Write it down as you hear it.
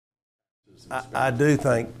I do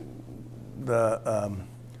think the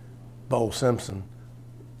Bowles Simpson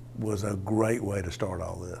was a great way to start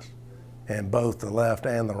all this. And both the left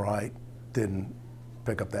and the right didn't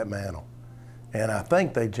pick up that mantle. And I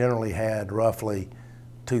think they generally had roughly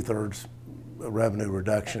 2/3 revenue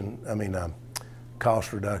reduction,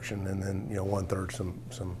 cost reduction, and then 1/3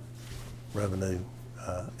 some revenue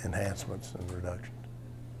enhancements and reductions.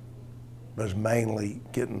 But it's mainly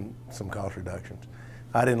getting some cost reductions.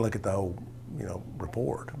 I didn't look at the whole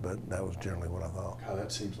report, but that was generally what I thought. God,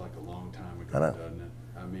 that seems like a long time ago, I know. doesn't it?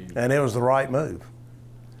 I mean, And it was the right move.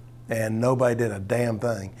 And nobody did a damn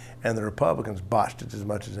thing. And the Republicans botched it as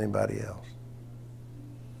much as anybody else.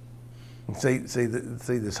 And see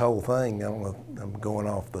this whole thing, I don't know if I'm going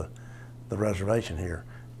off the reservation here,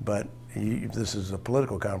 but this is a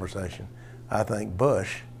political conversation. I think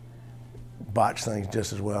Bush botched things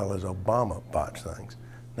just as well as Obama botched things,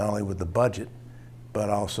 not only with the budget, but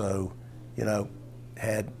also,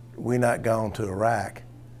 had we not gone to Iraq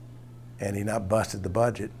and he not busted the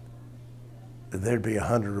budget, there'd be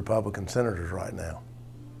 100 Republican senators right now.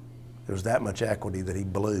 There was that much equity that he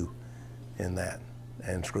blew in that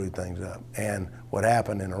and screwed things up. And what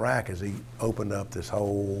happened in Iraq is he opened up this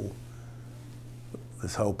whole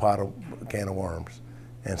can of worms.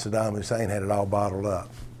 And Saddam Hussein had it all bottled up.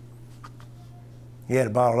 He had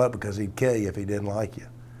it bottled up because he'd kill you if he didn't like you.